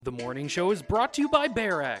The morning show is brought to you by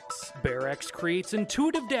BearEx. BearEx creates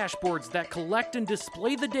intuitive dashboards that collect and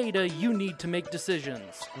display the data you need to make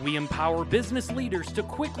decisions. We empower business leaders to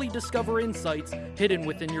quickly discover insights hidden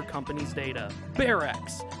within your company's data.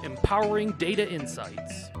 BearEx, empowering data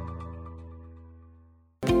insights.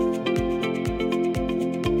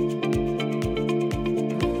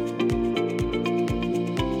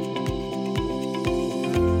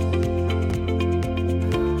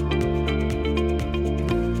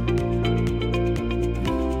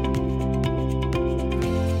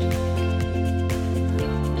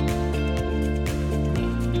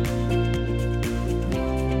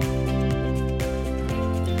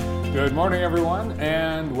 Good morning, everyone,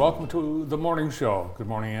 and welcome to the morning show. Good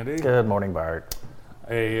morning, Andy. Good morning, Bart.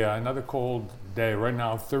 Another cold day. Right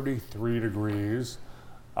now, 33 degrees.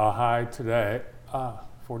 High today,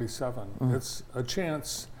 47. It's a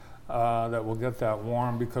chance that we'll get that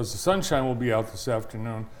warm because the sunshine will be out this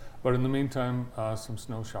afternoon. But in the meantime, some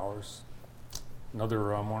snow showers. Another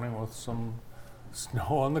morning with some snow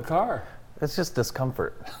on the car. It's just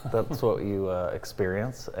discomfort. That's what you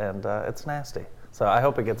experience, and it's nasty. So I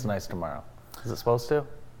hope it gets nice tomorrow. Is it supposed to?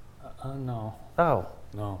 No. Oh.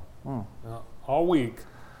 No. All week,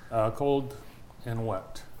 cold and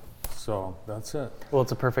wet. So that's it. Well,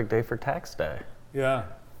 it's a perfect day for tax day. Yeah.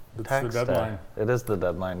 It's Tax the deadline. Day. It is the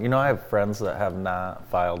deadline. You know, I have friends that have not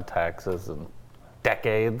filed taxes in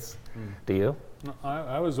decades. Do you? No,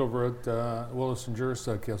 I was over at Willis and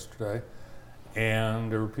Jurasek yesterday,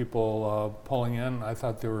 and there were people pulling in. I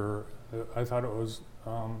thought it was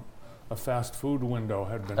a fast food window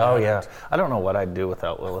had been added. Yeah. I don't know what I'd do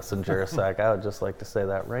without Willis and Jurasek. I would just like to say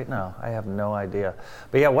that right now. I have no idea.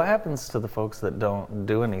 But yeah, what happens to the folks that don't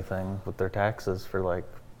do anything with their taxes for like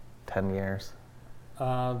 10 years?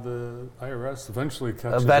 The IRS eventually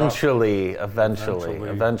catches up. Eventually.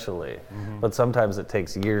 Mm-hmm. But sometimes it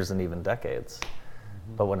takes years and even decades.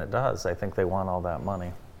 But when it does, I think they want all that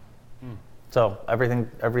money. So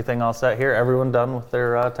everything all set here? Everyone done with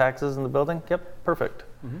their taxes in the building? Yep, perfect.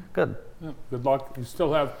 Good. Yeah, good luck. You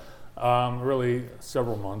still have really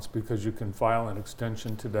several months because you can file an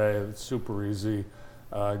extension today. It's super easy.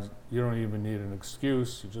 You don't even need an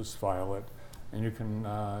excuse. You just file it. And you can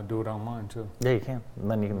do it online too. Yeah, you can.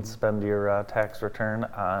 And then you can spend your tax return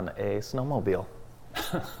on a snowmobile,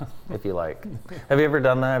 if you like. Have you ever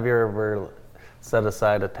done that? Have you ever set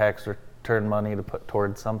aside a tax return money to put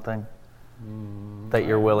towards something that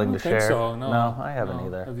you're willing to share? I don't think so, No, I haven't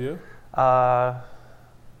either. Have you?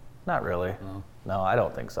 Not really. No, I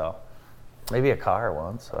don't think so. Maybe a car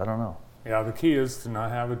once. I don't know. Yeah, the key is to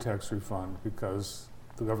not have a tax refund because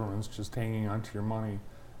the government's just hanging on to your money,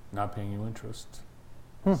 not paying you interest.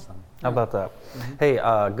 So, How about that? Hey,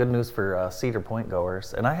 good news for Cedar Point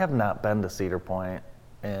goers. And I have not been to Cedar Point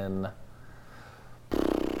in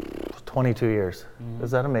 22 years.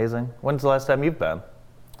 Is that amazing? When's the last time you've been?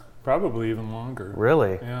 Probably even longer.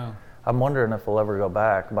 Really? Yeah. I'm wondering if we'll ever go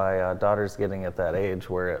back. My daughter's getting at that age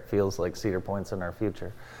where it feels like Cedar Point's in our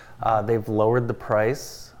future. They've lowered the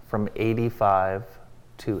price from $85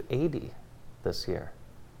 to $80 this year,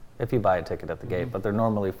 if you buy a ticket at the gate. But they're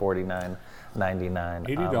normally $49.99.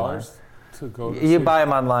 $80 to go to You buy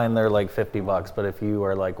them online, they're like $50. But if you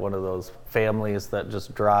are like one of those families that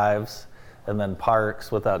just drives and then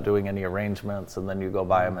parks without doing any arrangements, and then you go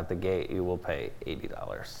buy them at the gate, you will pay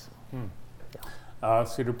 $80.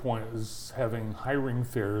 Cedar Point is having hiring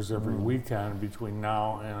fairs every weekend between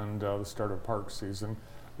now and the start of park season.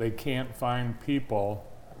 They can't find people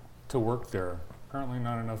to work there. Apparently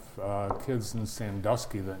not enough kids in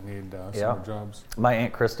Sandusky that need summer jobs. My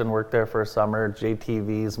Aunt Kristen worked there for a summer.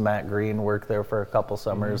 JTV's Matt Green worked there for a couple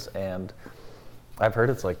summers, and I've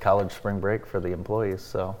heard it's like college spring break for the employees,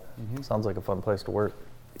 so sounds like a fun place to work.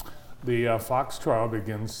 The Fox trial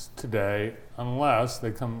begins today, unless they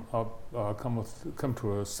come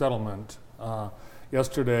to a settlement.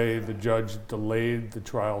 Yesterday, the judge delayed the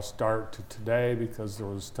trial start to today because there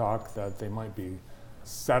was talk that they might be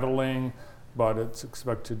settling, but it's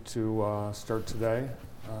expected to start today.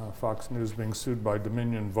 Fox News being sued by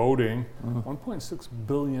Dominion Voting, $1.6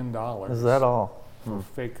 billion. Is that all? For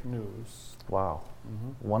fake news. Wow.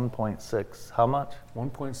 1.6. How much?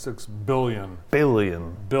 $1.6 billion.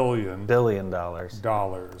 Billion dollars.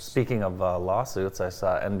 Speaking of lawsuits, I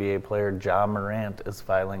saw NBA player Ja Morant is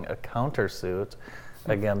filing a countersuit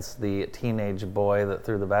against the teenage boy that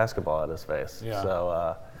threw the basketball at his face. Yeah.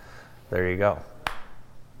 So there you go.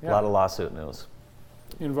 A lot of lawsuit news.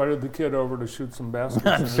 He invited the kid over to shoot some baskets.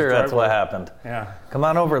 I'm sure that's what happened. Yeah. Come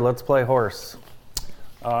on over, let's play horse.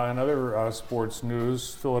 In other sports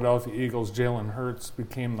news, Philadelphia Eagles' Jalen Hurts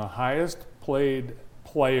became the highest paid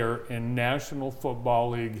player in National Football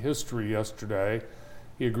League history yesterday.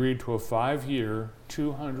 He agreed to a 5-year,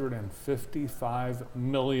 $255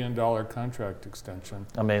 million contract extension.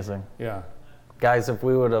 Amazing. Yeah. Guys, if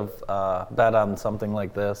we would have bet on something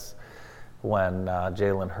like this when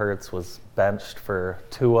Jalen Hurts was benched for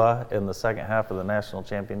Tua in the second half of the national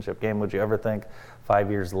championship game, would you ever think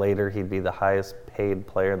 5 years later he'd be the highest paid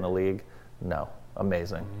player in the league? No.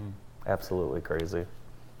 Amazing. Absolutely crazy.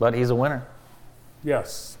 But he's a winner.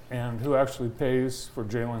 Yes. And who actually pays for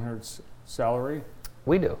Jalen Hurts' salary?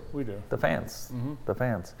 We do. We do. The fans. The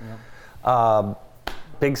fans. Yeah.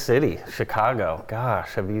 Big city, Chicago.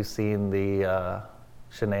 Gosh, have you seen the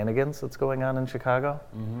shenanigans that's going on in Chicago?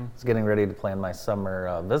 I was getting ready to plan my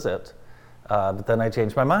summer visit, but then I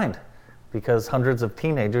changed my mind because hundreds of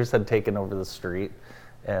teenagers had taken over the street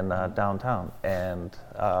in downtown. And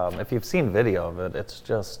if you've seen video of it, it's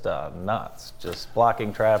just nuts. Just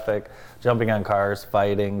blocking traffic, jumping on cars,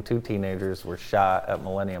 fighting. 2 teenagers were shot at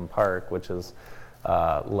Millennium Park, which has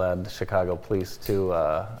led Chicago police to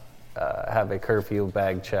have a curfew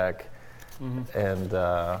bag check. And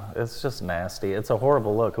it's just nasty. It's a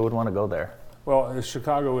horrible look. Who would want to go there? Well,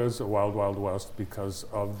 Chicago is a wild, wild west because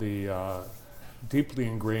of the deeply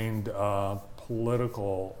ingrained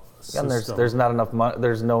political system. And there's not enough money.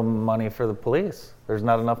 There's no money for the police. There's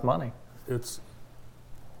not enough money. It's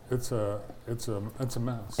a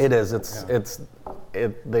mess. It is.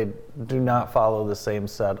 They do not follow the same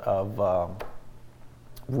set of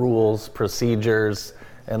rules, procedures,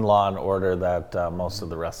 and law and order that most of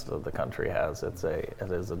the rest of the country has. It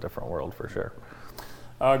is a different world for sure.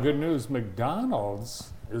 Good news,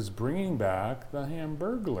 McDonald's is bringing back the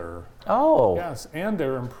Hamburglar. Oh. Yes, and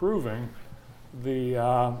they're improving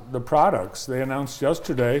the products. They announced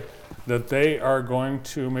yesterday that they are going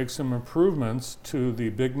to make some improvements to the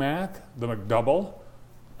Big Mac, the McDouble,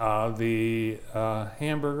 the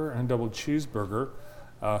hamburger and double cheeseburger.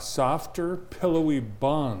 Softer, pillowy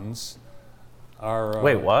buns are...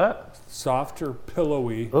 Wait, what? Softer,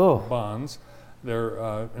 pillowy buns.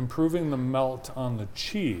 They're improving the melt on the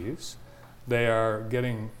cheese. They are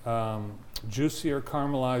getting juicier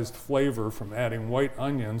caramelized flavor from adding white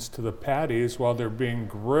onions to the patties while they're being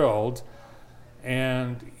grilled,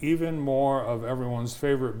 and even more of everyone's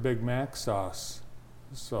favorite Big Mac sauce.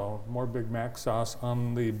 So more Big Mac sauce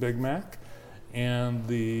on the Big Mac, and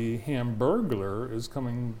the Hamburglar is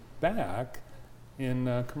coming back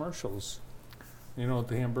in commercials. You know what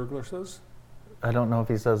the Hamburglar says? I don't know if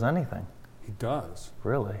he says anything. He does.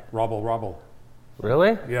 Really? Rubble, rubble.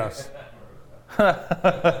 Really? Yes.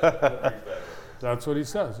 That's what he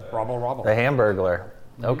says. Rubble, rubble. The Hamburglar.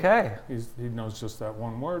 Okay. He knows just that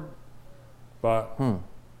one word. But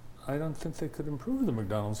I don't think they could improve the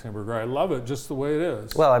McDonald's hamburger. I love it just the way it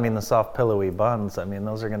is. Well, I mean, the soft, pillowy buns, I mean,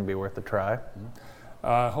 those are going to be worth a try.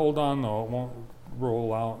 Hold on, though. It won't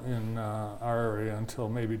roll out in our area until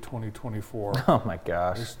maybe 2024. Oh, my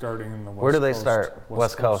gosh. They're starting in the West Coast. Where do they start?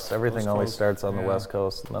 West Coast. Everything West always Coast. starts on the Yeah. West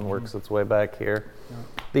Coast and then works its way back here.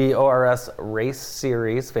 The ORS Race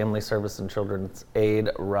Series, Family Service and Children's Aid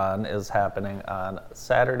Run, is happening on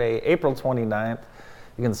Saturday, April 29th.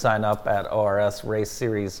 You can sign up at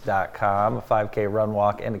orsraceseries.com. A 5K run,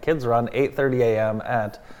 walk, and a kids run, 8:30 a.m.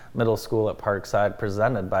 at Middle School at Parkside,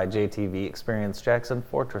 presented by JTV Experience Jackson,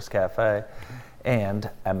 Fortress Cafe, and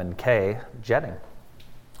M&K Jetting.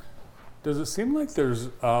 Does it seem like there's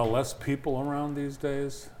less people around these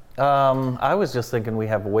days? I was just thinking we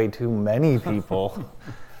have way too many people,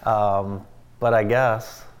 but I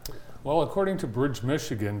guess. Well, according to Bridge,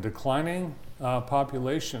 Michigan, declining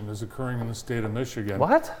population is occurring in the state of Michigan.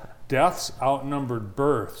 What? Deaths outnumbered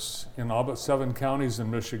births in all but 7 counties in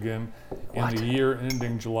Michigan in the year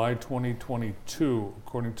ending July 2022,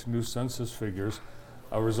 according to new census figures,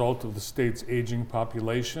 a result of the state's aging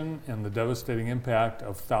population and the devastating impact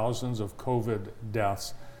of thousands of COVID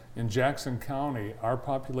deaths. In Jackson County, our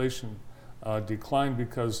population declined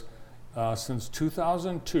because since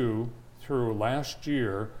 2002 through last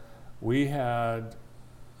year, we had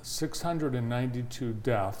 692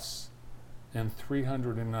 deaths and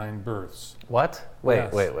 309 births. What? Wait.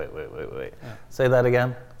 Yes. Wait. Yeah. Say that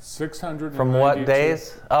again. 692. From what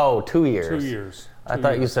days? Oh, 2 years. 2 years. I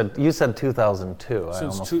thought you said 2002. I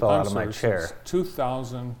almost fell out of my chair. Since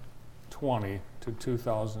 2020 to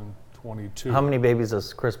 2022. How many babies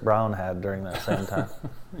has Chris Brown had during that same time?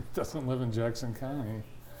 He doesn't live in Jackson County.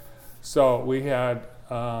 So we had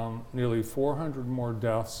nearly 400 more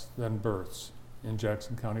deaths than births in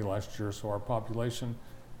Jackson County last year. So our population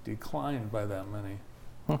declined by that many.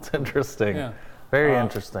 That's interesting. Yeah. Very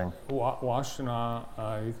interesting. Washtenaw,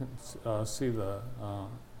 you can see the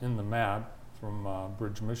in the map from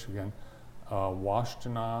Bridge, Michigan.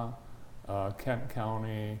 Washtenaw, Kent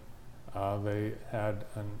County, they had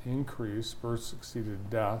an increase, births exceeded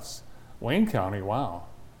deaths. Wayne County, wow,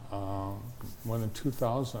 more than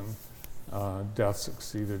 2,000 deaths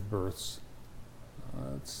exceeded births.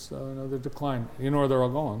 That's another decline. You know where they're all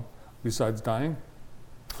going, besides dying?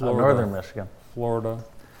 Florida. Northern Michigan. Florida.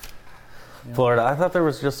 Yeah. Florida. I thought there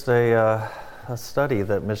was just a study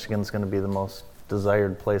that Michigan's going to be the most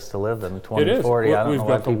desired place to live in 2040. It is. I don't We've know got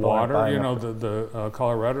why the people aren't water. buying You it. know, the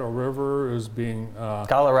Colorado River is being.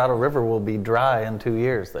 Colorado River will be dry in 2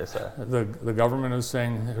 years, they say. The government is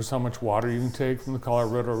saying there's how much water you can take from the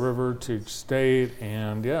Colorado River to each state,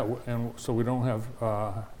 and and so we don't have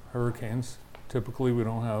hurricanes. Typically, we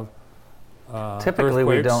don't have. Typically,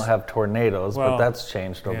 we earthquakes. don't have tornadoes, Well, but that's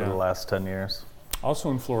changed over yeah. the last 10 years.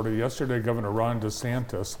 Also in Florida, yesterday, Governor Ron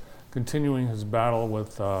DeSantis, continuing his battle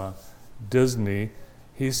with Disney,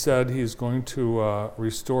 he said he's going to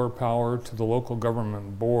restore power to the local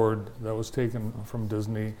government board that was taken from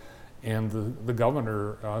Disney, and the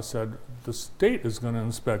governor said the state is going to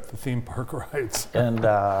inspect the theme park rides. And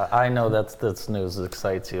I know this news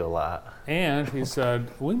excites you a lot. And he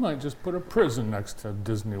said, we might just put a prison next to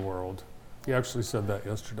Disney World. He actually said that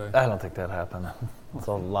yesterday. I don't think that happened. It's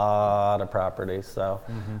a lot of property, so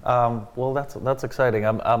well, that's exciting.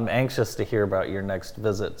 I'm anxious to hear about your next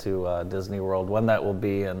visit to Disney World, when that will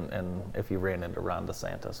be, and if you ran into Ron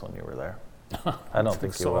DeSantis when you were there. I don't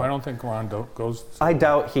think you so. will. I don't think Ron goes. I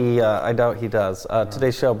doubt he does.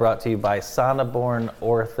 Today's show brought to you by Sonneborn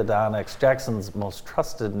Orthodontics, Jackson's most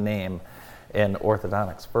trusted name in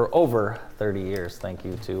orthodontics for over 30 years. Thank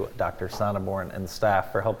you to Dr. Sonneborn and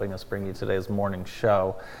staff for helping us bring you today's morning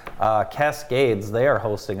show. Cascades, they are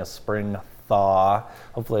hosting a spring thaw.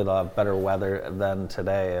 Hopefully they'll have better weather than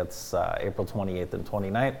today. It's April 28th and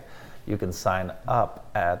 29th. You can sign up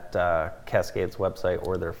at Cascades website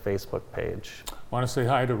or their Facebook page. I want to say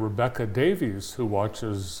hi to Rebecca Davies, who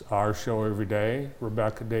watches our show every day.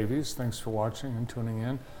 Rebecca Davies, thanks for watching and tuning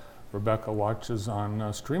in. Rebecca watches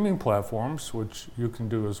on streaming platforms, which you can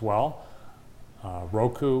do as well.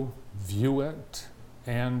 Roku, View It,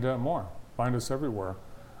 and more. Find us everywhere,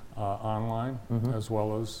 online, as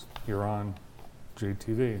well as here on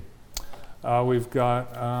JTV. We've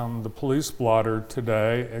got the police blotter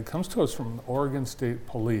today. It comes to us from the Oregon State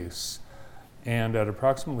Police. And at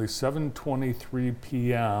approximately 7:23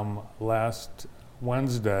 p.m. last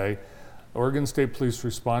Wednesday, Oregon State Police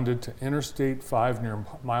responded to Interstate 5 near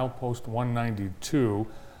milepost 192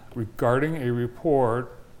 regarding a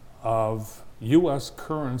report of U.S.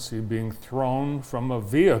 currency being thrown from a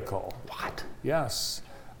vehicle. What? Yes.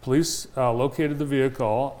 Police located the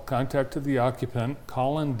vehicle, contacted the occupant,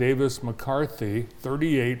 Colin Davis McCarthy,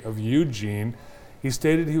 38, of Eugene. He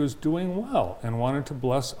stated he was doing well and wanted to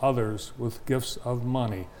bless others with gifts of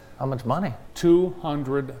money. How much money?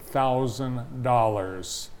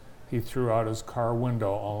 $200,000 he threw out his car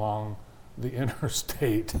window along the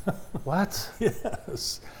interstate. What?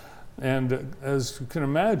 Yes. And as you can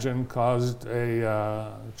imagine, caused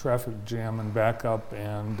a traffic jam and backup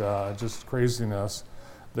and just craziness.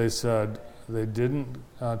 They said they didn't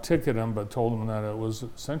ticket him, but told him that it was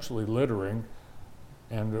essentially littering,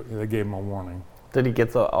 and they gave him a warning. Did he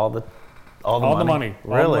get all the money? All the money.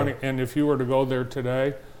 Really? And if you were to go there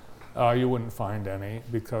today, you wouldn't find any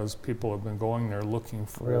because people have been going there looking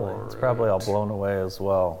for Really? It's probably all blown away as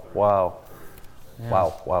well. Wow.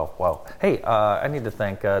 Yeah. Wow. Hey, I need to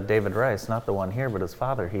thank David Rice, not the one here, but his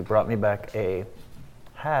father. He brought me back a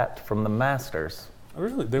hat from the Masters. Oh,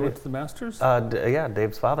 really? They went to the Masters? Yeah,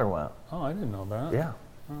 Dave's father went. Oh, I didn't know that. Yeah.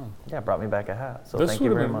 Oh. Yeah, brought me back a hat. So This thank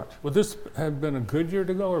you would have very been- much. Would this have been a good year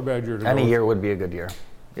to go or a bad year to go? Any year would be a good year.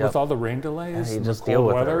 Yep. With all the rain delays You and just the deal cold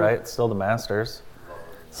with weather? it, right? Still the Masters.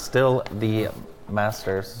 Still the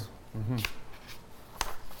Masters.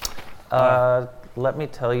 Let me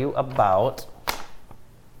tell you about.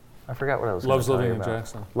 I forgot what I was going Loves to tell Living you in about.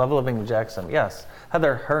 Jackson. Love Living in Jackson, yes.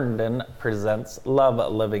 Heather Herndon presents Love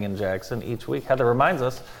Living in Jackson each week. Heather reminds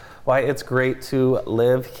us why it's great to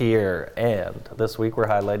live here. And this week we're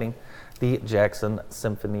highlighting the Jackson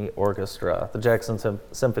Symphony Orchestra. The Jackson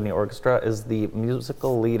Symphony Orchestra is the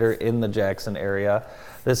musical leader in the Jackson area.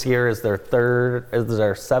 This year is their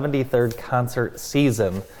 73rd concert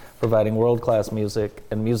season, providing world-class music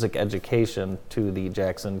and music education to the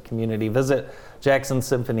Jackson community. Visit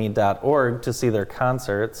jacksonsymphony.org to see their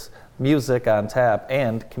concerts, music on tap,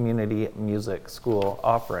 and community music school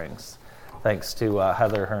offerings. Thanks to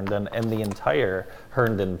Heather Herndon and the entire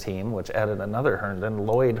Herndon team, which added another Herndon,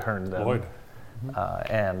 Lloyd Herndon,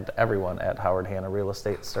 and everyone at Howard Hanna Real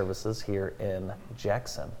Estate Services here in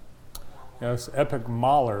Jackson. Yes, Epic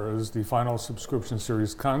Mahler is the final subscription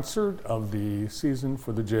series concert of the season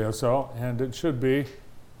for the JSO, and it should be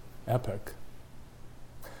epic.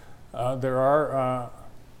 There are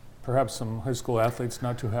perhaps some high school athletes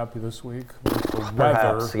not too happy this week with the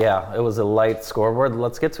Perhaps, weather. yeah. It was a light scoreboard.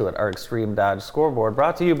 Let's get to it. Our Extreme Dodge scoreboard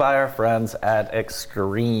brought to you by our friends at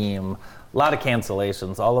Extreme. A lot of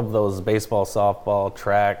cancellations. All of those baseball, softball,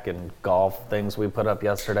 track, and golf things we put up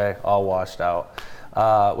yesterday, all washed out.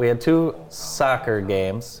 We had 2 soccer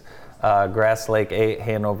games. Grass Lake 8,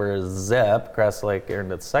 Hanover zip. Grass Lake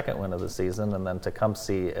earned its 2nd win of the season, and then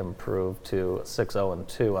Tecumseh improved to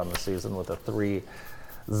 6-0-2 on the season with a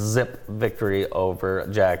 3-zip victory over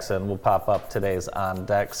Jackson. We'll pop up today's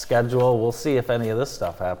on-deck schedule. We'll see if any of this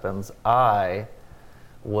stuff happens. I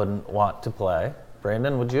wouldn't want to play.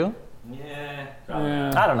 Brandon, would you? Yeah.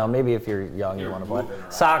 I don't know. Maybe if you're young, you want to play.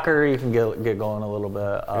 Soccer, you can get going a little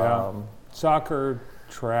bit. Yeah. Soccer,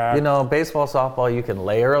 track. You know, baseball, softball, you can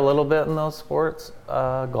layer a little bit in those sports.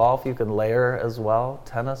 Golf, you can layer as well.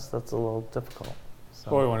 Tennis, that's a little difficult. So.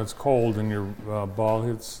 Boy, when it's cold and your ball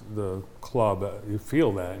hits the club, you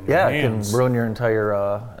feel that in your hands. It can ruin your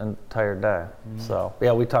entire day. So,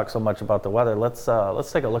 yeah, we talk so much about the weather. Let's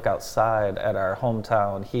take a look outside at our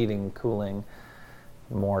hometown heating, cooling,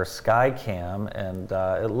 more sky cam, and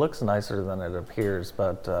it looks nicer than it appears,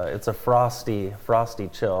 but it's a frosty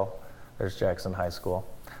chill. There's Jackson High School.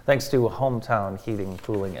 Thanks to Hometown Heating,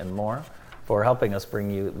 Cooling, and More for helping us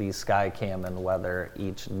bring you the sky cam and weather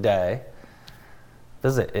each day.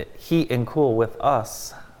 Visit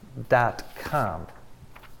heatandcoolwithus.com.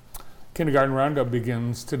 Kindergarten Roundup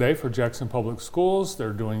begins today for Jackson Public Schools.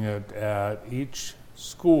 They're doing it at each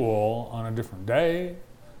school on a different day.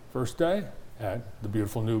 First day at the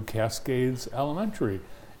beautiful new Cascades Elementary.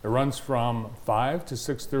 It runs from 5 to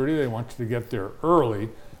 6:30. They want you to get there early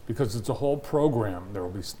because it's a whole program. There will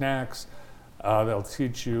be snacks. They'll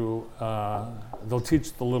teach you. They'll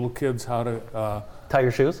teach the little kids how to tie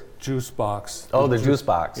your shoes. Juice box. Oh, the juice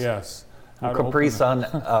box. Yes. Capri Sun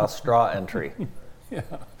straw entry. Yeah,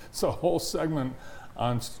 it's a whole segment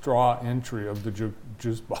on straw entry of the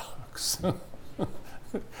juice box.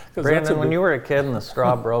 Brandon, when you were a kid and the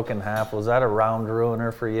straw broke in half, was that a round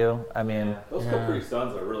ruiner for you? I mean, those Capri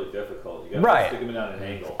Suns are really difficult. You got to stick them in on an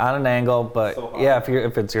angle. On an angle, but so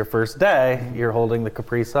if it's your first day, you're holding the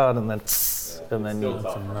Capri Sun and then you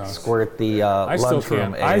squirt the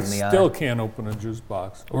lunchroom egg in the eye. I still can't open a juice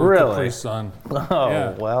box or really? Capri Sun. Oh,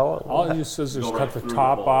 yeah. Well. I'll use scissors, cut the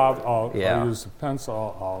top off. I'll use a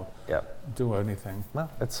pencil. I'll do anything. Well,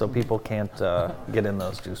 it's so people can't get in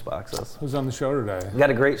those juice boxes. Who's on the show today? We got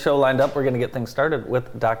a great show lined up. We're going to get things started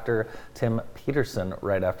with Dr. Tim Peterson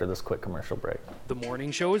right after this quick commercial break. The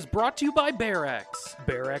morning show is brought to you by BearEx.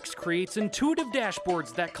 BearEx creates intuitive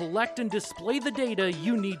dashboards that collect and display the data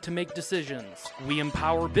you need to make decisions. We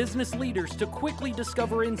empower business leaders to quickly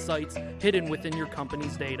discover insights hidden within your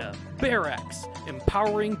company's data. BearEx,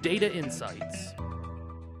 empowering data insights.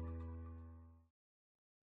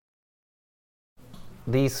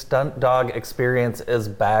 The Stunt Dog Experience is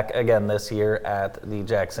back again this year at the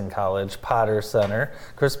Jackson College Potter Center.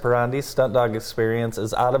 Chris Perandi's Stunt Dog Experience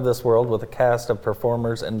is out of this world with a cast of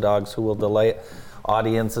performers and dogs who will delight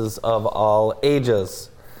audiences of all ages.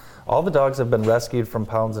 All the dogs have been rescued from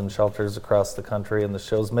pounds and shelters across the country, and the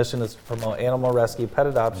show's mission is to promote animal rescue, pet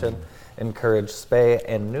adoption, encourage spay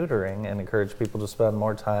and neutering, and encourage people to spend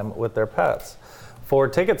more time with their pets. For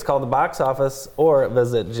tickets, call the box office or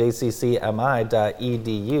visit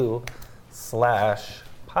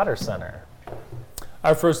jccmi.edu/Potter Center.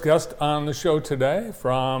 Our first guest on the show today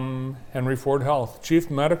from Henry Ford Health, Chief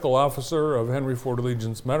Medical Officer of Henry Ford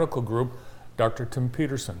Allegiance Medical Group, Dr. Tim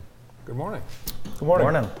Peterson. Good morning. Good morning.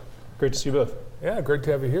 Morning. Great to see you both. Yeah, great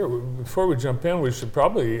to have you here. Before we jump in, we should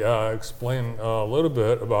probably explain a little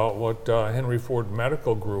bit about what Henry Ford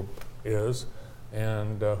Medical Group is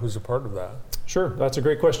and who's a part of that. Sure, that's a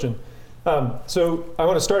great question. So I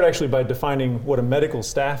want to start actually by defining what a medical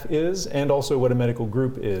staff is and also what a medical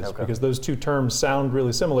group is, because those two terms sound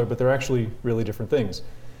really similar, but they're actually really different things.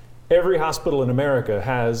 Every hospital in America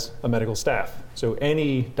has a medical staff. So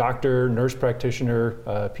any doctor, nurse practitioner,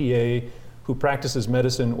 PA who practices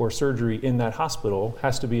medicine or surgery in that hospital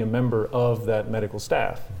has to be a member of that medical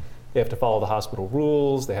staff. They have to follow the hospital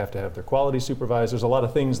rules, they have to have their quality supervised. There's a lot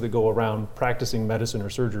of things that go around practicing medicine or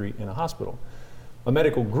surgery in a hospital. A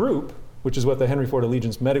medical group, which is what the Henry Ford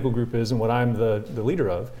Allegiance Medical Group is and what I'm the leader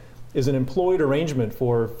of, is an employed arrangement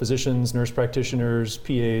for physicians, nurse practitioners,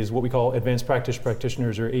 PAs, what we call advanced practice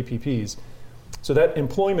practitioners or APPs. So that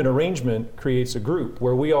employment arrangement creates a group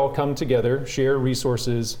where we all come together, share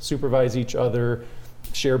resources, supervise each other,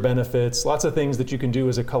 share benefits, lots of things that you can do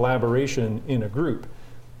as a collaboration in a group.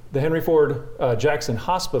 The Henry Ford Jackson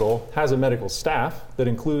Hospital has a medical staff that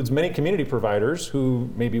includes many community providers who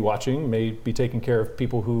may be watching, may be taking care of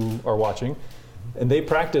people who are watching, and they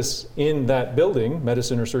practice in that building,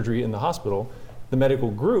 medicine or surgery in the hospital. The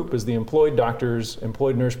medical group is the employed doctors,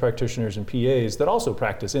 employed nurse practitioners, and PAs that also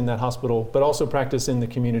practice in that hospital, but also practice in the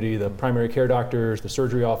community, the primary care doctors, the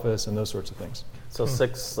surgery office, and those sorts of things. So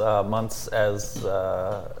 6 months as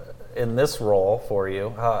in this role for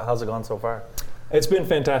you, how's it gone so far? It's been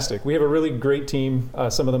fantastic. We have a really great team,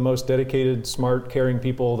 some of the most dedicated, smart, caring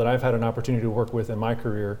people that I've had an opportunity to work with in my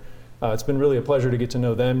career. It's been really a pleasure to get to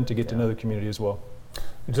know them, to get to know the community as well.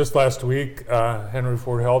 Just last week, Henry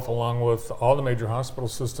Ford Health, along with all the major hospital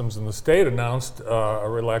systems in the state, announced a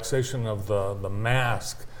relaxation of the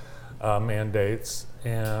mask mandates.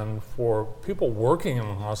 And for people working in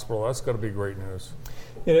the hospital, that's got to be great news.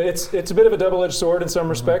 You know, it's a bit of a double-edged sword in some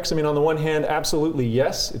respects. I mean, on the one hand, absolutely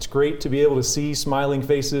yes. It's great to be able to see smiling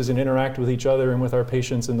faces and interact with each other and with our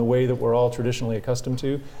patients in the way that we're all traditionally accustomed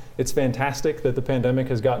to. It's fantastic that the pandemic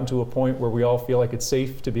has gotten to a point where we all feel like it's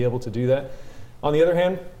safe to be able to do that. On the other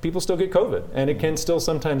hand, people still get COVID, and it can still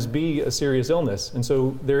sometimes be a serious illness. And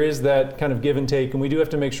so there is that kind of give and take, and we do have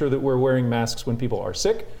to make sure that we're wearing masks when people are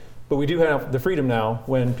sick. But we do have the freedom now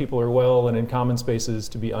when people are well and in common spaces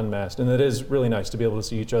to be unmasked. And it is really nice to be able to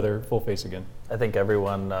see each other full face again. I think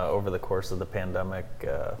everyone over the course of the pandemic,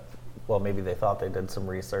 well, maybe they thought they did some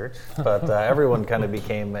research, but everyone kind of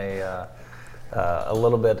became a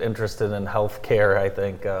little bit interested in healthcare, I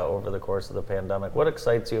think, over the course of the pandemic. What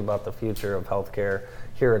excites you about the future of healthcare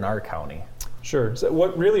here in our county? Sure. So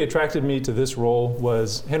what really attracted me to this role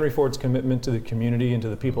was Henry Ford's commitment to the community and to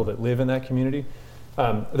the people that live in that community.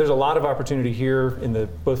 There's a lot of opportunity here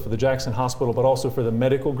both for the Jackson Hospital, but also for the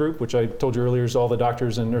medical group, which I told you earlier is all the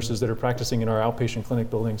doctors and nurses that are practicing in our outpatient clinic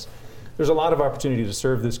buildings. There's a lot of opportunity to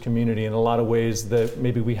serve this community in a lot of ways that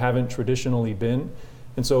maybe we haven't traditionally been.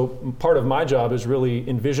 And so part of my job is really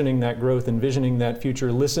envisioning that growth, envisioning that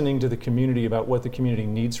future, listening to the community about what the community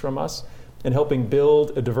needs from us, and helping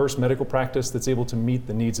build a diverse medical practice that's able to meet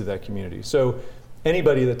the needs of that community. So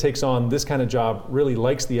anybody that takes on this kind of job really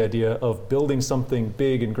likes the idea of building something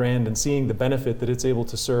big and grand and seeing the benefit that it's able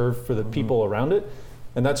to serve for the people around it.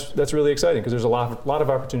 And that's really exciting because there's a lot of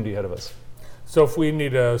opportunity ahead of us. So if we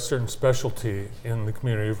need a certain specialty in the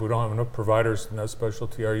community, if we don't have enough providers in that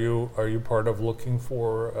specialty, are you part of looking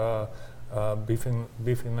for beefing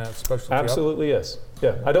that specialty Absolutely, up? Yes.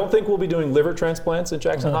 Yeah. I don't think we'll be doing liver transplants at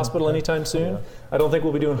Jackson Hospital anytime soon. I don't think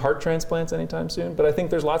we'll be doing heart transplants anytime soon, but I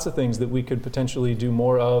think there's lots of things that we could potentially do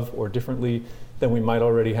more of or differently than we might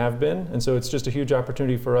already have been. And so it's just a huge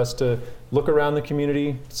opportunity for us to look around the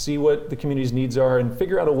community, see what the community's needs are, and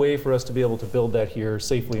figure out a way for us to be able to build that here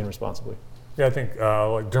safely and responsibly. Yeah, I think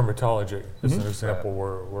like dermatology is an example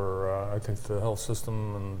where I think the health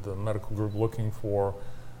system and the medical group looking for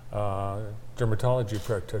dermatology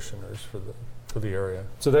practitioners for the area.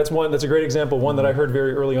 So that's a great example, one that I heard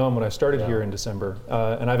very early on when I started here in December.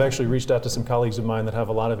 And I've actually reached out to some colleagues of mine that have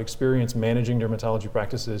a lot of experience managing dermatology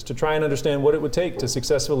practices to try and understand what it would take to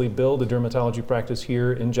successfully build a dermatology practice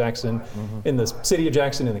here in Jackson, in the city of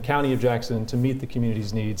Jackson, in the county of Jackson, to meet the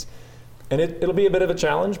community's needs. And it'll be a bit of a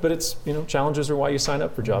challenge, but it's, challenges are why you sign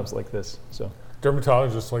up for jobs like this. So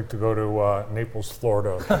dermatologists like to go to Naples,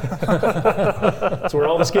 Florida. That's where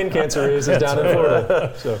all the skin cancer is down in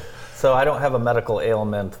Florida. So I don't have a medical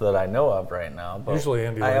ailment that I know of right now. But usually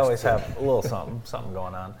Andy I always have a little something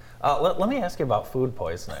going on. Let me ask you about food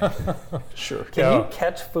poisoning. Sure. Can you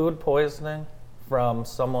catch food poisoning from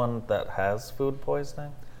someone that has food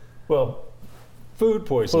poisoning? Well, food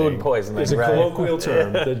poisoning is a colloquial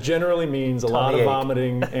term that generally means a lot of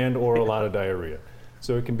vomiting and or a lot of diarrhea.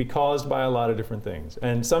 So it can be caused by a lot of different things.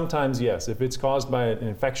 And sometimes, yes, if it's caused by an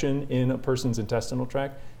infection in a person's intestinal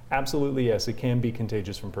tract, absolutely yes, it can be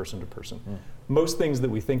contagious from person to person. Most things that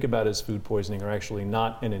we think about as food poisoning are actually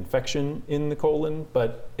not an infection in the colon,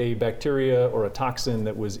 but a bacteria or a toxin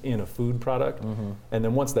that was in a food product. And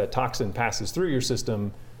then once that toxin passes through your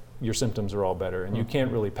system, your symptoms are all better, and you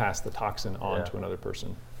can't really pass the toxin on to another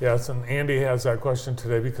person. Yes, and Andy has that question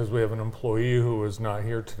today because we have an employee who is not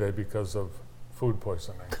here today because of food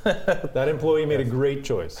poisoning. That employee made a great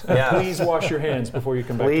choice. Please wash your hands before you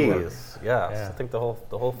come back to work. Yes. I think the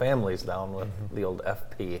whole family's down with the old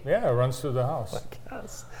FP. Yeah, it runs through the house.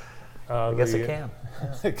 I guess it can.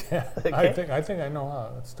 It can. I think I know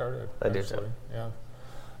how it started. I do too.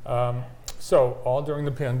 Yeah. So all during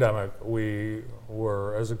the pandemic, we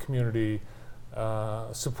were, as a community,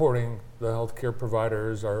 supporting the healthcare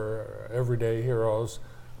providers, our everyday heroes.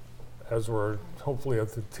 as we're hopefully at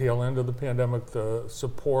the tail end of the pandemic, the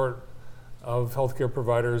support of healthcare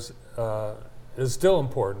providers is still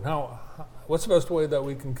important. What's the best way that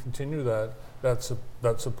we can continue that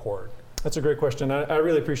support? That's a great question. I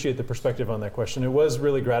really appreciate the perspective on that question. It was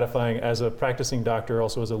really gratifying as a practicing doctor,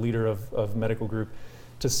 also as a leader of medical group,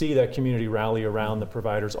 to see that community rally around the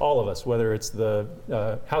providers, all of us, whether it's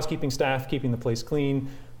the housekeeping staff keeping the place clean,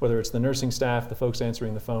 whether it's the nursing staff, the folks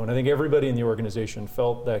answering the phone. I think everybody in the organization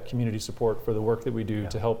felt that community support for the work that we do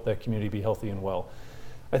to help that community be healthy and well.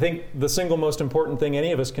 I think the single most important thing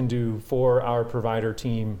any of us can do for our provider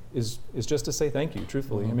team is just to say thank you,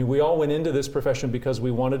 truthfully. I mean, we all went into this profession because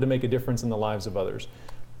we wanted to make a difference in the lives of others.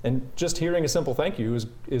 And just hearing a simple thank you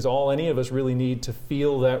is all any of us really need to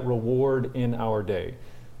feel that reward in our day.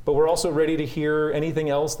 But we're also ready to hear anything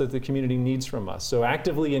else that the community needs from us. So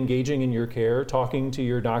actively engaging in your care, talking to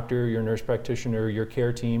your doctor, your nurse practitioner, your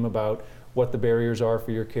care team about what the barriers are for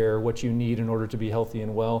your care, what you need in order to be healthy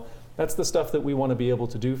and well. That's the stuff that we want to be able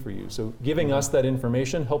to do for you. So giving us that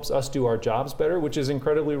information helps us do our jobs better, which is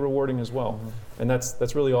incredibly rewarding as well. And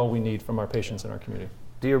that's really all we need from our patients in our community.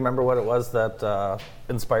 Do you remember what it was that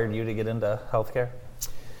inspired you to get into healthcare?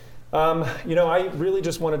 I really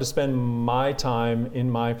just wanted to spend my time in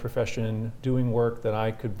my profession doing work that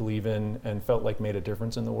I could believe in and felt like made a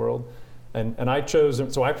difference in the world. And I chose,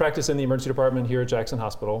 so I practice in the emergency department here at Jackson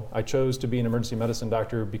Hospital. I chose to be an emergency medicine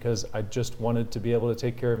doctor because I just wanted to be able to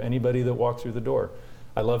take care of anybody that walked through the door.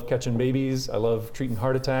 I love catching babies. I love treating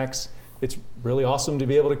heart attacks. It's really awesome to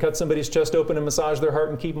be able to cut somebody's chest open and massage their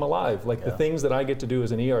heart and keep them alive. The things that I get to do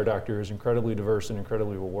as an ER doctor is incredibly diverse and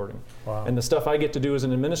incredibly rewarding. Wow. And the stuff I get to do as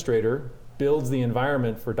an administrator builds the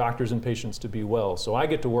environment for doctors and patients to be well. So I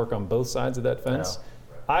get to work on both sides of that fence. Yeah.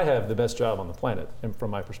 I have the best job on the planet, and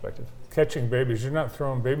from my perspective. Catching babies, you're not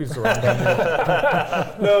throwing babies around.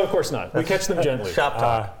 No, of course not. We catch them gently. Shop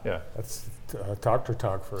talk. Yeah. That's doctor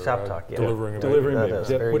talk for Shop talk, yeah. delivering a baby. Delivering That babies,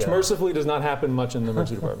 is very which good. mercifully does not happen much in the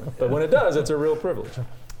emergency department. But when it does, it's a real privilege.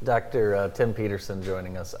 Dr. Tim Peterson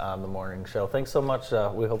joining us on the morning show. Thanks so much.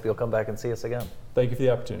 We hope you'll come back and see us again. Thank you for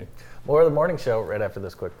the opportunity. More of the morning show right after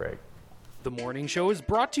this quick break. The morning show is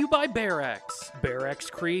brought to you by BearEx. BearEx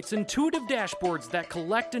creates intuitive dashboards that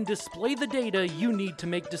collect and display the data you need to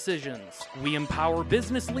make decisions. We empower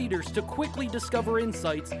business leaders to quickly discover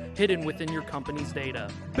insights hidden within your company's data.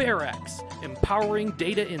 BearEx, empowering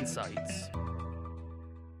data insights.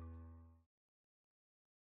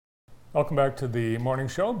 Welcome back to the morning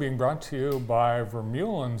show, being brought to you by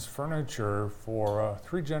Vermeulen's Furniture for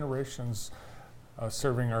 3 generations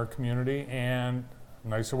serving our community. And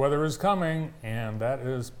nicer weather is coming, and that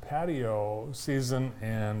is patio season,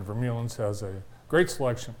 and Vermeulen's has a great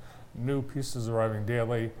selection. New pieces arriving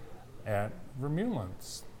daily at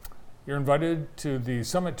Vermeulen's. You're invited to the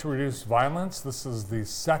Summit to Reduce Violence. This is the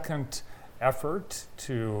second effort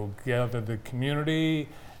to gather the community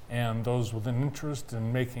and those with an interest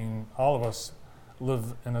in making all of us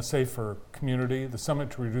live in a safer community. The Summit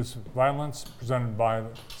to Reduce Violence, presented by the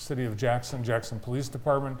City of Jackson, Jackson Police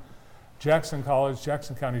Department, Jackson College,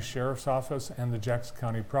 Jackson County Sheriff's Office, and the Jackson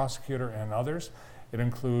County Prosecutor, and others. It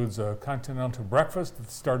includes a continental breakfast at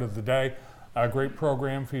the start of the day, a great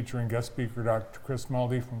program featuring guest speaker Dr. Chris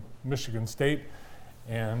Muldy from Michigan State,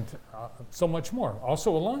 and so much more.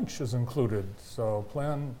 Also, a lunch is included, so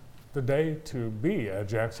plan the day to be at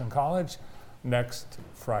Jackson College next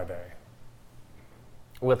Friday.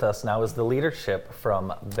 With us now is the leadership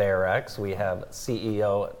from BearEx. We have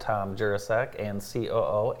CEO Tom Jurasek and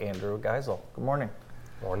COO Andrew Gissal. Good morning.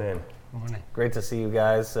 Morning. Morning. Great to see you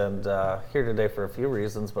guys, and here today for a few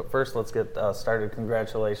reasons. But first, let's get started.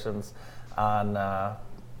 Congratulations on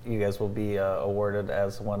you guys will be awarded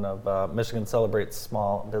as one of Michigan Celebrates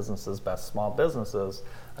Small Businesses Best Small Businesses.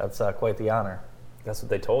 That's quite the honor. That's what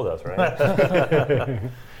they told us,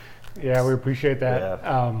 right? Yeah, we appreciate that.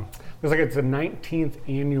 Yeah. Looks like it's the 19th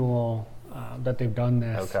annual that they've done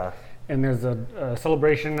this. Okay. And there's a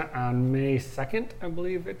celebration on May 2nd, I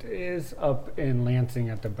believe it is, up in Lansing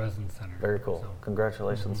at the Breslin Center. Very cool.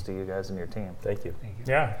 Congratulations to you guys and your team. Thank you. Thank you.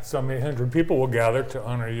 Yeah, some 800 people will gather to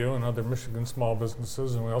honor you and other Michigan small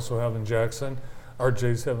businesses, and we also have in Jackson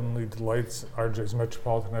RJ's Heavenly Delights, RJ's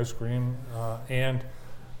Metropolitan Ice Cream, and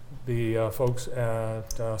the folks at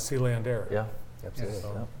Sealand Air. Yeah. Absolutely.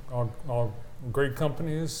 So, all great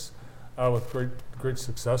companies with great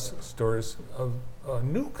success stories.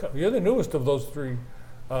 You're the newest of those 3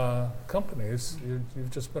 companies. You've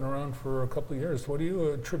just been around for a couple of years. What do you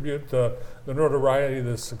attribute the notoriety,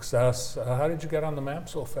 the success? How did you get on the map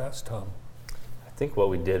so fast, Tom? I think what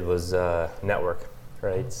we did was network,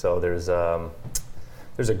 right? So there's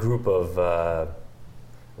a group of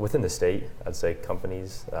within the state, I'd say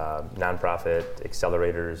companies, nonprofit,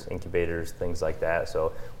 accelerators, incubators, things like that.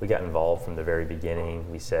 So we got involved from the very beginning.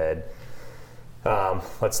 We said,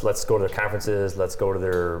 let's go to their conferences, let's go to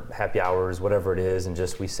their happy hours, whatever it is, and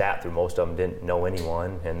we sat through most of them, didn't know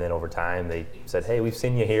anyone, and then over time they said, hey, we've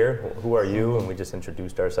seen you here, who are you? And we just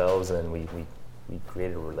introduced ourselves, and we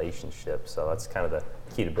created a relationship. So that's kind of the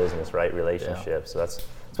key to business, right? Relationships. So that's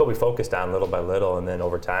what we focused on little by little, and then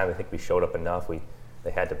over time I think we showed up enough, they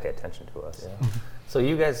had to pay attention to us. Yeah. So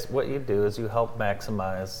you guys, what you do is you help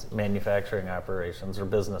maximize manufacturing operations or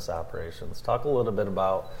business operations. Talk a little bit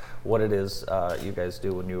about what it is you guys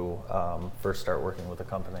do when you first start working with a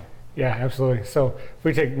company. Yeah, absolutely. So if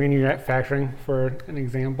we take manufacturing for an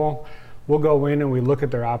example, we'll go in and we look at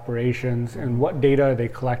their operations and what data are they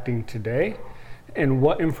collecting today and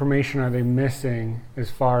what information are they missing as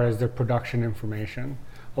far as their production information.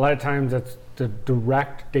 A lot of times that's the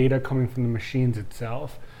direct data coming from the machines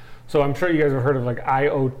itself. So I'm sure you guys have heard of like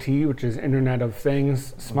IoT, which is Internet of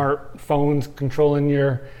Things, smartphones controlling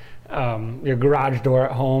your garage door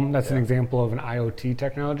at home. That's an example of an IoT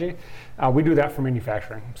technology. We do that for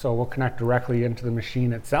manufacturing. So we'll connect directly into the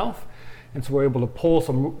machine itself. And so we're able to pull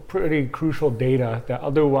some pretty crucial data that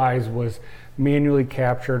otherwise was manually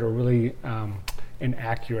captured or really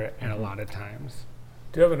inaccurate at a lot of times.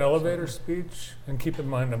 Do you have an elevator speech? And keep in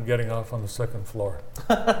mind, I'm getting off on the second floor.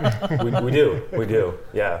 we do,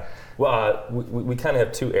 yeah. Well, we kind of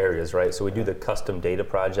have two areas, right? So we do the custom data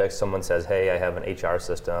projects. Someone says, hey, I have an HR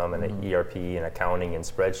system and an ERP and accounting and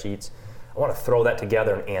spreadsheets. I want to throw that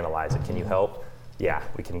together and analyze it. Can you help? Yeah,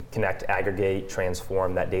 we can connect, aggregate,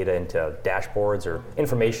 transform that data into dashboards or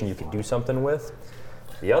information you can do something with.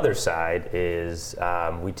 The other side is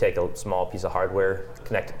we take a small piece of hardware,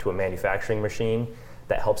 connect it to a manufacturing machine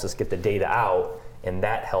that helps us get the data out, and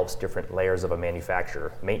that helps different layers of a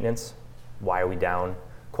manufacturer. Maintenance, why are we down?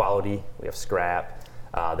 Quality, we have scrap.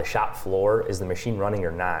 The shop floor, is the machine running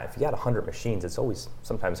or not? If you got 100 machines, it's always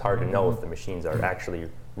sometimes hard to know if the machines are actually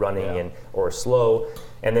running or slow.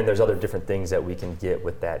 And then there's other different things that we can get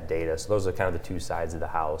with that data. So those are kind of the two sides of the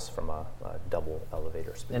house from a double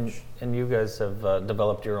elevator speech. And you guys have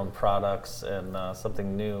developed your own products, and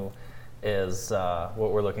something new is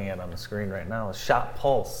what we're looking at on the screen right now is Shop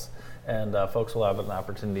Pulse. And folks will have an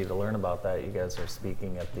opportunity to learn about that. You guys are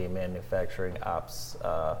speaking at the Manufacturing Ops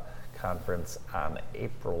Conference on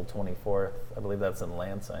April 24th. I believe that's in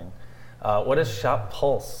Lansing. What is Shop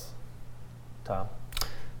Pulse, Tom?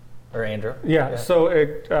 Or Andrew? Yeah. So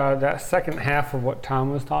that second half of what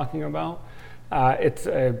Tom was talking about, it's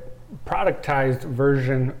a productized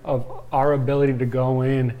version of our ability to go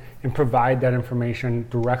in and provide that information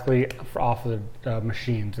directly off of the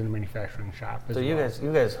machines in the manufacturing shop. So you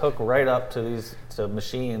guys hook right up to these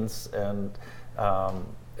machines, and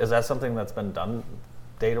is that something that's been done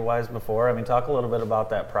data-wise before? I mean, talk a little bit about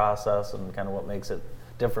that process and kind of what makes it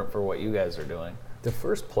different for what you guys are doing. The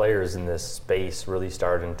first players in this space really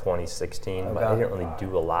started in 2016, but they didn't really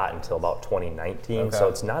do a lot until about 2019. So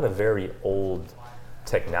it's not a very old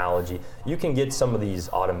technology. You can get some of these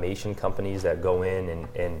automation companies that go in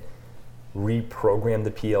and reprogram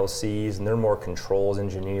the PLCs, and they're more controls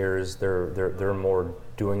engineers. They're more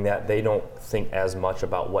doing that. They don't think as much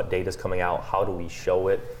about what data is coming out. How do we show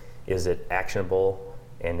it? Is it actionable?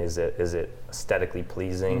 And is it aesthetically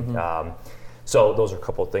pleasing? So those are a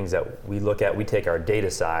couple of things that we look at. We take our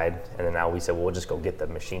data side, and then now we say, well, we'll just go get the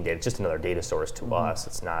machine data. It's just another data source to us.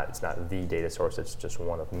 It's not the data source. It's just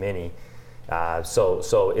one of many.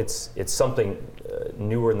 So it's something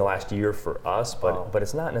newer in the last year for us, but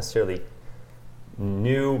it's not necessarily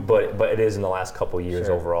new, but it is in the last couple of years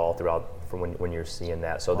overall throughout from when you're seeing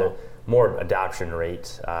that. So the more adoption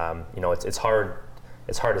rate. It's hard.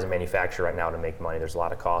 It's hard as a manufacturer right now to make money. There's a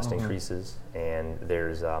lot of cost increases, and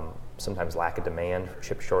there's sometimes lack of demand,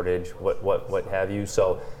 chip shortage, what have you.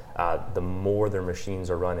 So the more their machines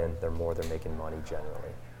are running, the more they're making money generally.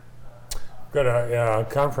 Got a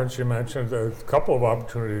conference you mentioned, a couple of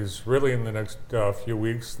opportunities really in the next few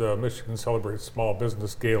weeks. The Michigan Celebrates Small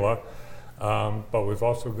Business Gala, but we've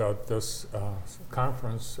also got this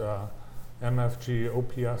conference, MFG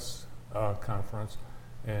OPS conference,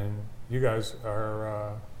 and you guys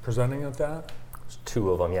are presenting at that? There's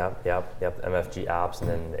two of them, yep. MFG Ops and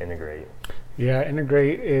then Integrate. Yeah,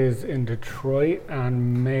 Integrate is in Detroit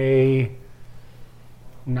on May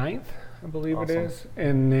 9th, I believe it is.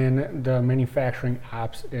 And then the Manufacturing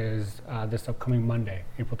Ops is this upcoming Monday,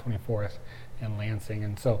 April 24th in Lansing.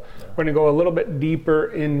 And so we're going to go a little bit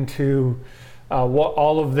deeper into what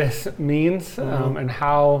all of this means and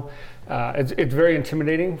how it's very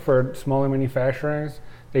intimidating for smaller manufacturers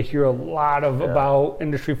They hear a lot about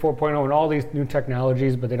Industry 4.0 and all these new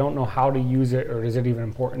technologies, but they don't know how to use it, or is it even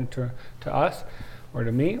important to us or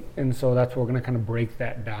to me? And so that's where we're going to kind of break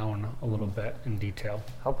that down a little bit in detail.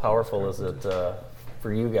 How powerful is it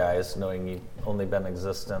for you guys, knowing you've only been in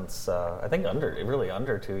existence, I think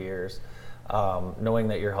under 2 years, knowing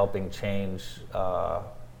that you're helping change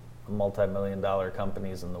multi-million-dollar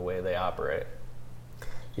companies in the way they operate?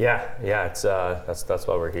 Yeah, it's that's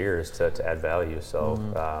why we're here, is to add value. So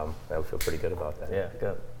I would feel pretty good about that. Yeah,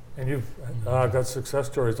 good. And you've got success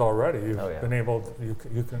stories already. You've been able,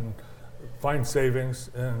 you can find savings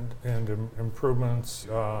and improvements,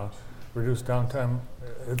 reduce downtime.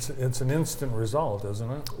 It's an instant result, isn't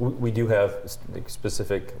it? We do have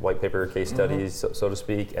specific white paper case studies, so to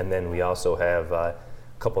speak, and then we also have a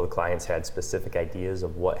couple of clients had specific ideas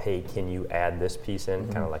of what, hey, can you add this piece in,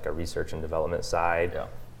 kind of like a research and development side. Yeah.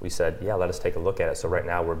 We said, let us take a look at it. So right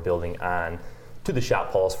now we're building on to the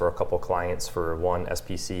shop pulse for a couple of clients, for one,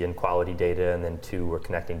 SPC and quality data, and then two, we're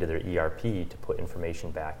connecting to their ERP to put information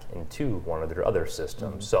back into one of their other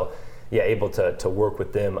systems. So able to work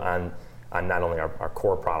with them on not only our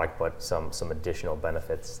core product, but some additional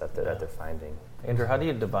benefits that they're finding. Andrew, how do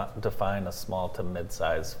you define a small to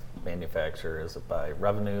mid-size manufacturer? Is it by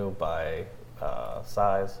revenue, by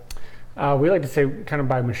size? We like to say kind of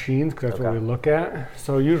by machines, because that's what we look at.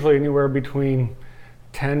 So usually anywhere between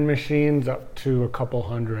 10 machines up to a couple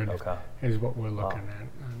hundred is what we're looking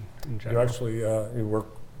at in general. You actually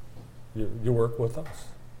you work with us.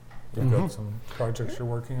 You've got some projects you're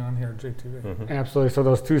working on here at JTV. Absolutely. So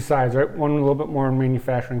those two sides, right? One a little bit more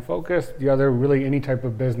manufacturing focused. The other really any type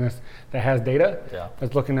of business that has data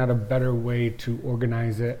that's looking at a better way to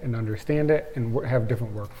organize it and understand it and have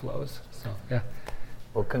different workflows. So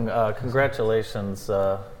Well, congratulations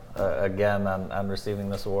again on receiving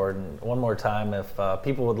this award. And one more time, if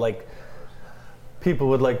people would like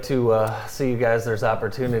to see you guys, there's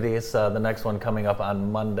opportunities. The next one coming up on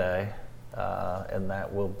Monday. And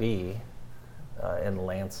that will be in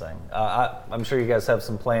Lansing. I'm sure you guys have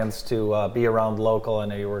some plans to be around local. I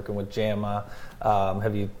know you're working with JAMA.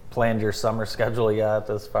 Have you planned your summer schedule yet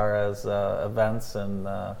as far as events and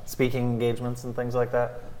speaking engagements and things like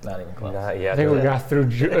that? Not even close. Not yet. I think we got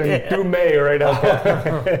through May right now.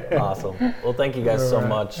 Awesome. Well, thank you guys so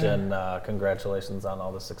much, and congratulations on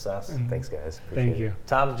all the success. Thanks, guys. Thank you.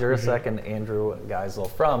 Tom Jurasek and Andrew Gissal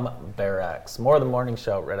from BearEx. More of the morning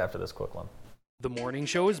show right after this quick one. The morning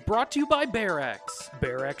show is brought to you by BearEx.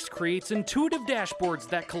 BearEx creates intuitive dashboards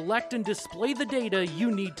that collect and display the data you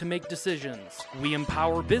need to make decisions. We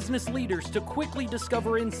empower business leaders to quickly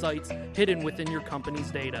discover insights hidden within your company's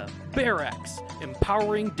data. BearEx,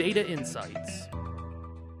 empowering data insights.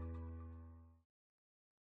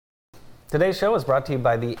 Today's show is brought to you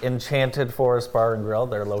by the Enchanted Forest Bar and Grill.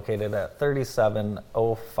 They're located at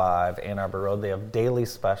 3705 Ann Arbor Road. They have daily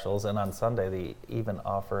specials, and on Sunday they even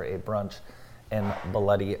offer a brunch in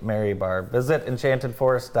Bloody Mary Bar. Visit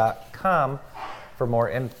enchantedforest.com for more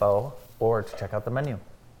info or to check out the menu.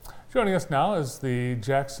 Joining us now is the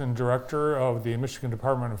Jackson Director of the Michigan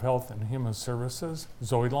Department of Health and Human Services,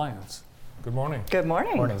 Zoe Lyons. Good morning. Good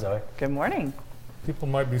morning. Morning, Zoe. Good morning. People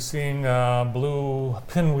might be seeing blue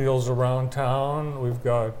pinwheels around town. We've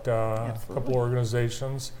got a couple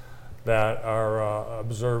organizations that are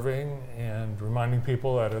observing and reminding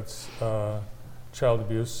people that it's Child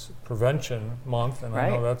Abuse Prevention Month, and I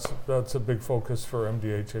know that's a big focus for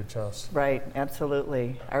MDHHS. Right,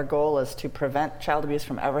 absolutely. Our goal is to prevent child abuse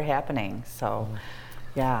from ever happening. So,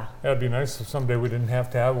 it'd be nice if someday we didn't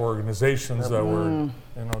have to have organizations that were,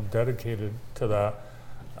 dedicated to that.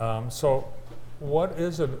 So, what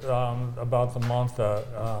is it about the month that?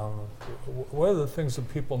 What are the things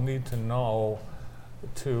that people need to know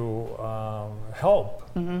to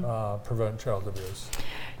help prevent child abuse?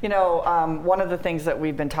 You know, one of the things that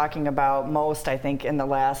we've been talking about most, I think, in the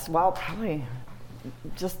last, probably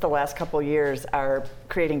just the last couple of years, are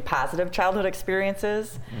creating positive childhood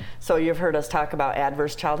experiences. So you've heard us talk about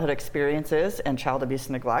adverse childhood experiences, and child abuse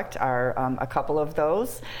and neglect are a couple of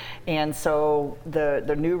those. And so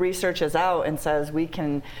the new research is out and says we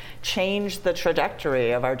can change the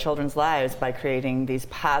trajectory of our children's lives by creating these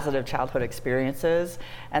positive childhood experiences.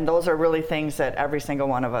 And those are really things that every single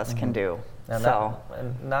one of us can do. And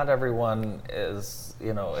not everyone is,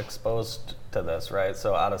 exposed to this, right?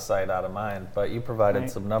 So out of sight, out of mind. But you provided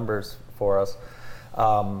some numbers for us.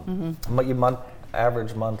 You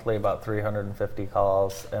average monthly about 350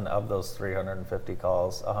 calls, and of those 350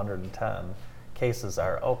 calls, 110 cases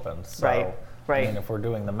are opened. So, I mean, if we're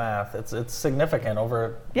doing the math, it's significant.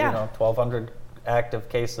 Over 1,200 active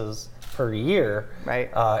cases per year right.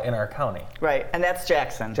 In our county. Right, and that's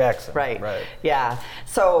Jackson. Right. Yeah.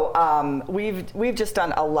 So we've just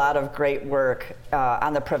done a lot of great work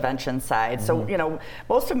on the prevention side. So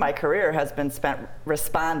most of my career has been spent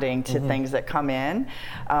responding to things that come in.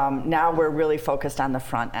 Now we're really focused on the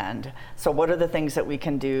front end. So what are the things that we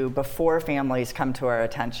can do before families come to our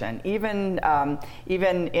attention? Even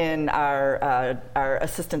in our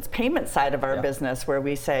assistance payment side of our business, where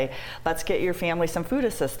we say, let's get your family some food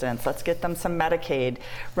assistance, let's get them some Medicaid,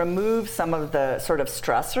 remove some of the sort of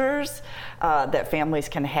stressors that families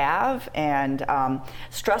can have. And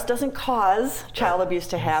stress doesn't cause child abuse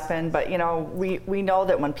to happen, but we know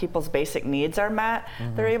that when people's basic needs are met,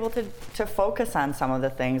 they're able to focus on some of the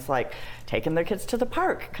things like taking their kids to the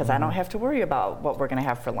park, because I don't have to worry about what we're going to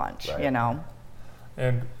have for lunch,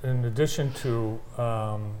 And in addition to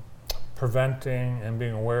preventing and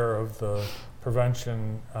being aware of the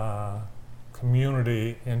prevention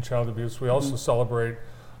community in child abuse, we also celebrate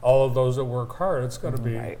all of those that work hard. It's got to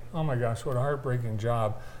be, oh my gosh, what a heartbreaking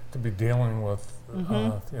job to be dealing with,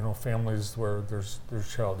 families where there's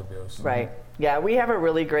child abuse. Right. Yeah, we have a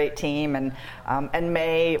really great team, and in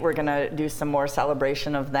May we're going to do some more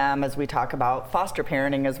celebration of them as we talk about foster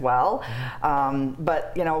parenting as well.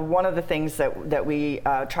 But one of the things that we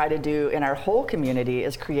try to do in our whole community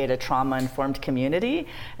is create a trauma-informed community,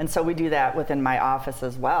 and so we do that within my office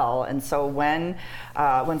as well. And so when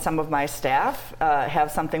some of my staff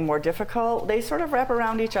have something more difficult, they sort of wrap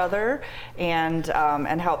around each other and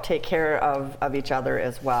help take care of each other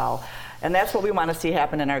as well. And that's what we want to see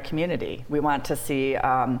happen in our community. We want to see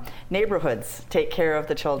neighborhoods take care of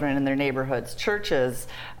the children in their neighborhoods, churches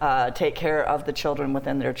take care of the children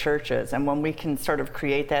within their churches. And when we can sort of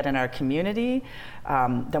create that in our community,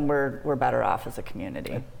 then we're better off as a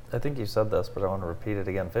community. I think you said this, but I want to repeat it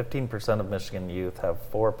again. 15% of Michigan youth have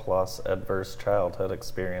 4+ adverse childhood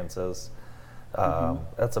experiences.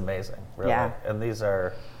 That's amazing, really. Yeah. And these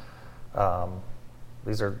are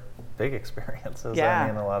big experiences, yeah. I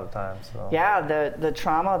mean, a lot of times. So. Yeah, the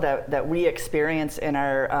trauma that we experience in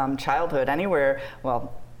our childhood anywhere,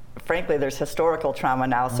 well, frankly, there's historical trauma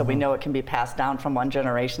now, so we know it can be passed down from one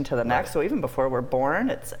generation to the next. So even before we're born,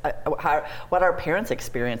 it's what our parents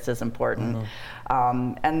experience is important.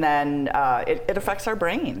 And then it affects our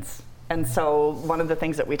brains. And so one of the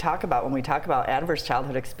things that we talk about when we talk about adverse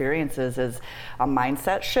childhood experiences is a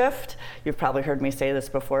mindset shift. You've probably heard me say this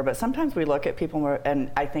before, but sometimes we look at people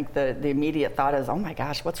and I think the immediate thought is, oh my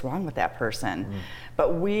gosh, what's wrong with that person?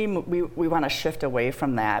 But we want to shift away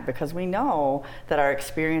from that, because we know that our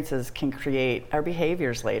experiences can create our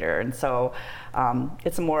behaviors later. And so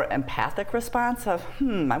it's a more empathic response of,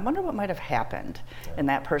 I wonder what might have happened in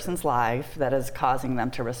that person's life that is causing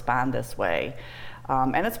them to respond this way.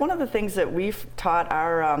 And it's one of the things that we've taught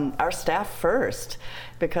our staff first,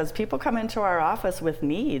 because people come into our office with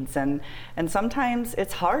needs, and sometimes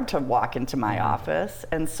it's hard to walk into my office,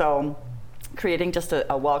 and so creating just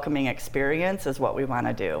a welcoming experience is what we want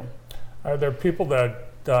to do. Are there people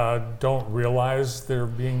that don't realize they're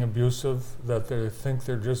being abusive, that they think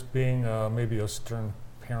they're just being maybe a stern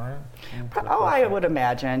parent? I would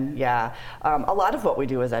imagine, yeah. A lot of what we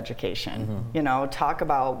do is education. Talk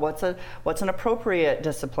about what's an appropriate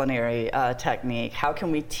disciplinary technique. How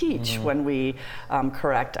can we teach when we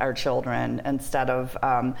correct our children instead of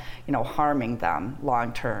harming them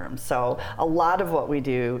long term? So a lot of what we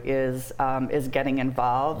do is getting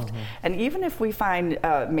involved. And even if we find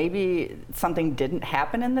maybe something didn't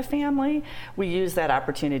happen in the family, we use that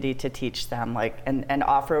opportunity to teach them, and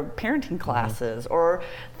offer parenting classes or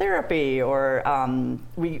therapy, or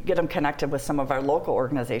we get them connected with some of our local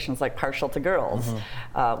organizations like Partial to Girls,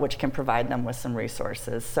 which can provide them with some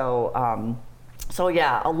resources. So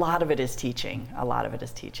yeah, a lot of it is teaching.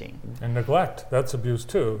 And neglect, that's abuse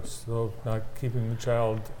too. So not keeping the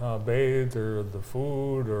child bathed, or the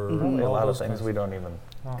food, or a lot of things we don't even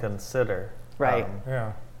consider. Right.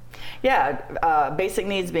 Yeah, basic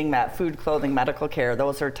needs being met, food, clothing, medical care,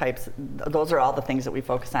 those are all the things that we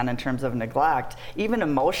focus on in terms of neglect. Even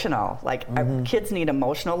emotional, our kids need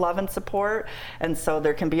emotional love and support, and so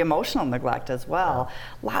there can be emotional neglect as well.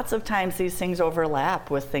 Lots of times these things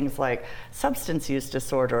overlap with things like substance use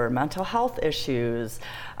disorder, mental health issues,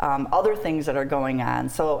 other things that are going on.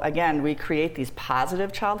 So again, we create these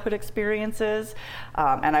positive childhood experiences,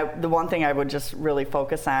 and the one thing I would just really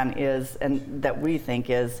focus on is, and that we think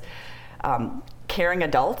is, caring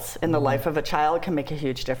adults in the life of a child can make a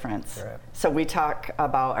huge difference. Right. So we talk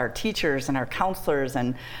about our teachers and our counselors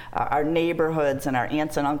and our neighborhoods and our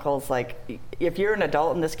aunts and uncles. Like, if you're an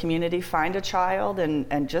adult in this community, find a child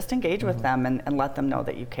and just engage with them and let them know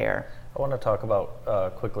that you care. I want to talk about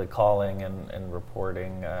quickly calling and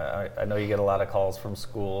reporting. I know you get a lot of calls from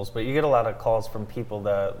schools, but you get a lot of calls from people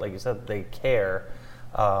that, like you said, they care.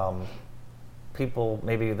 People,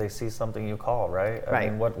 maybe they see something you call, right? I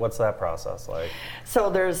mean, what's that process like? So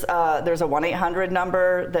there's a 1-800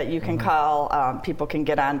 number that you can call. People can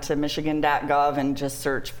get onto michigan.gov and just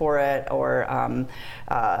search for it, or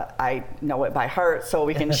I know it by heart, so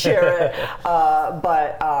we can share it.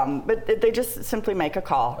 But they just simply make a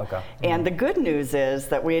call. Okay. And the good news is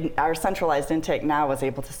that our centralized intake now is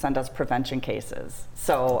able to send us prevention cases.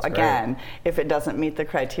 So That's again, great. if it doesn't meet the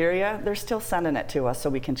criteria, they're still sending it to us so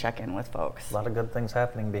we can check in with folks. A lot of good things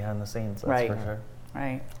happening behind the scenes, that's for sure.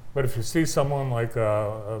 Right. But if you see someone like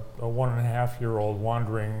a 1.5-year-old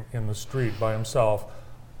wandering in the street by himself,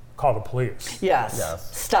 call the police.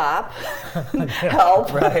 Yes. Stop.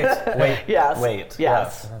 Help. Right. Wait. Yes. Wait.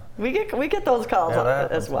 Yes. We get those calls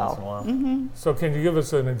as well. So can you give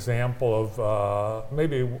us an example of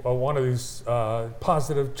maybe one of these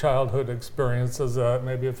positive childhood experiences that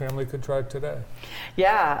maybe a family could try today?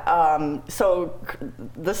 Yeah. So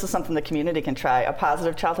this is something the community can try. A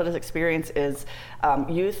positive childhood experience is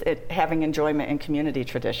youth having enjoyment in community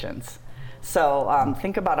traditions. So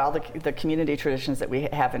think about all the community traditions that we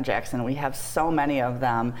have in Jackson. We have so many of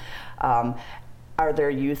them. Are there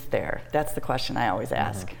youth there? That's the question I always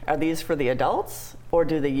ask. Are these for the adults, or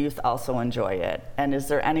do the youth also enjoy it? And is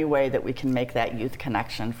there any way that we can make that youth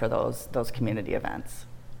connection for those community events?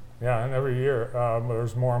 Yeah, and every year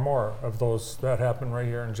there's more and more of those that happen right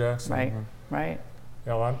here in Jackson. Right.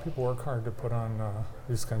 Yeah, a lot of people work hard to put on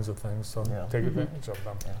these kinds of things, so take advantage of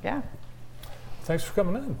them. Yeah. Thanks for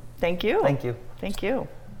coming in. Thank you. Thank you. Thank you.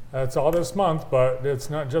 It's all this month, but it's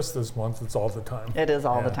not just this month, it's all the time. It is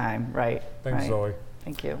all the time, right. Thanks, Zoe.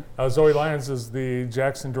 Thank you. Zoe Lyons is the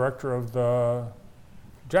Jackson Director of the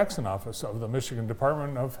Jackson office of the Michigan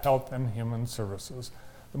Department of Health and Human Services.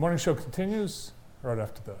 The morning show continues right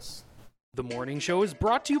after this. The morning show is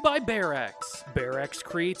brought to you by BearEx. BearEx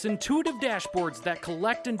creates intuitive dashboards that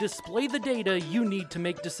collect and display the data you need to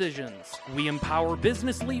make decisions. We empower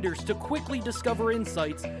business leaders to quickly discover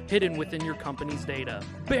insights hidden within your company's data.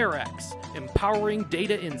 BearEx, empowering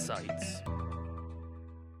data insights.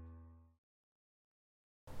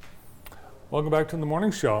 Welcome back to the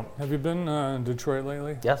morning show. Have you been in Detroit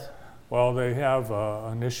lately? Yes. Well, they have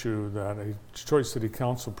an issue that a Detroit City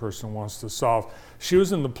Council person wants to solve. She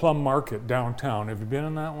was in the Plum Market downtown. Have you been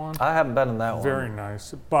in that one? I haven't been in that one. Very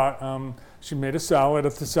nice. But she made a salad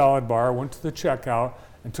at the salad bar, went to the checkout,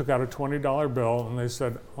 and took out a $20 bill. And they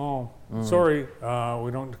said, sorry,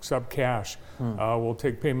 we don't accept cash. We'll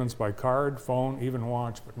take payments by card, phone, even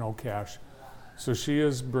watch, but no cash. So she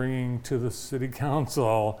is bringing to the City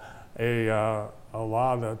Council a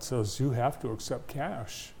law that says you have to accept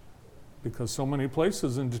cash, because so many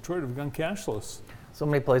places in Detroit have gone cashless. So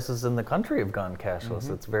many places in the country have gone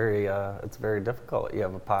cashless. It's very difficult. You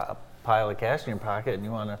have a pile of cash in your pocket and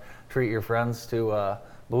you want to treat your friends to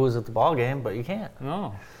booze at the ball game, but you can't.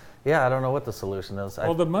 No. Yeah, I don't know what the solution is.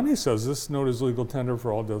 Well, the money says this note is legal tender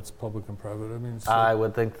for all debts, public and private. I mean, I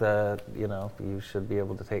would think that you should be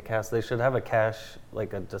able to take cash. They should have a cash,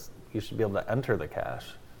 you should be able to enter the cash,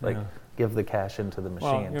 give the cash into the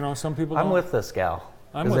machine. Well, some people. I'm with this gal.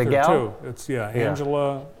 I'm Is with it her gal? too. It's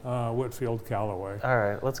Angela Whitfield Calloway. All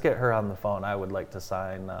right, let's get her on the phone. I would like to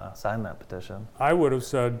sign that petition. I would have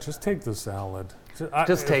said, just take the salad.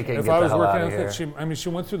 Just take it. If I was working at it, she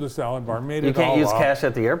went through the salad bar, made it all You can't use up. cash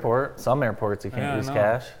at the airport. Some airports you can't use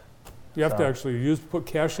cash. You have to actually put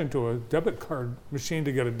cash into a debit card machine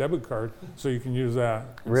to get a debit card, so you can use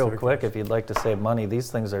that. Real quick, if you'd like to save money,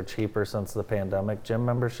 these things are cheaper since the pandemic. Gym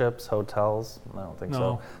memberships, hotels, I don't think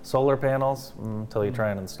so. Solar panels, until you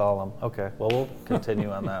try and install them. Okay, well, we'll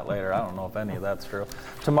continue on that later. I don't know if any of that's true.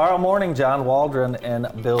 Tomorrow morning, John Waldron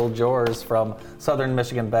and Bill Jors from Southern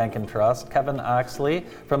Michigan Bank and Trust, Kevin Oxley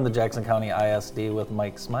from the Jackson County ISD with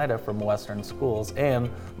Mike Smida from Western Schools, and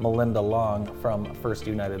Melinda Long from First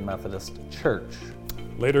United Methodist Church.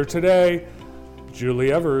 Later today,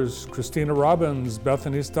 Julie Evers, Christina Robbins,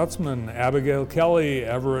 Bethany Stutzman, Abigail Kelly,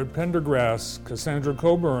 Everett Pendergrass, Cassandra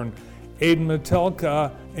Coburn, Aiden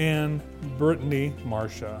Metelka, and Brittany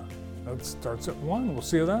Marcia. That starts at 1. We'll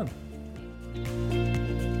see you then.